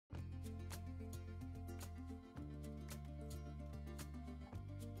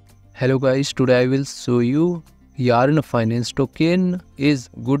Hello guys, today I will show you yearn.finance token is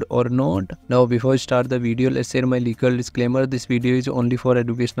good or not. Now before I start the video, let's share my legal disclaimer. This video is only for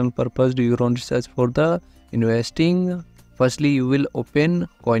educational purpose. Do your own research for the investing. Firstly, you will open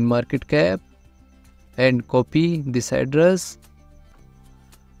CoinMarketCap and copy this address.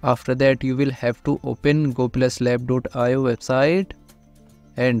 After that, you will have to open gopluslab.io website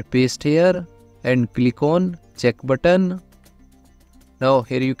and paste here and click on check button. Now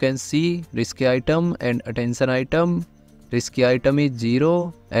here you can see risky item and attention item. Risky item is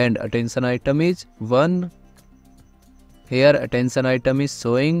 0 and attention item is 1. Here attention item is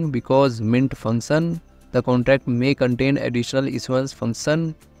showing because mint function. The contract may contain additional issuance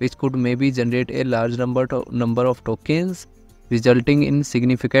function which could maybe generate a large number of tokens, resulting in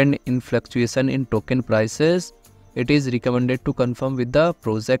significant fluctuation in token prices. It is recommended to confirm with the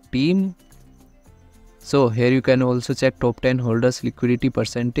project team. So here you can also check top 10 holders liquidity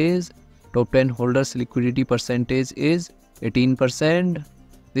percentage. Top 10 holders liquidity percentage is 18%.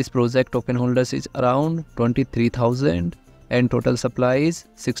 This project token holders is around 23,000 and total supply is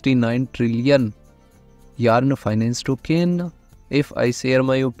 69 trillion. yearn.finance token. If I share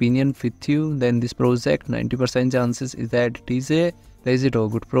my opinion with you, then this project 90% chances is that it is a legit or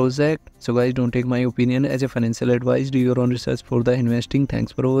good project. So guys, don't take my opinion as a financial advice. Do your own research for the investing.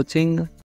 Thanks for watching.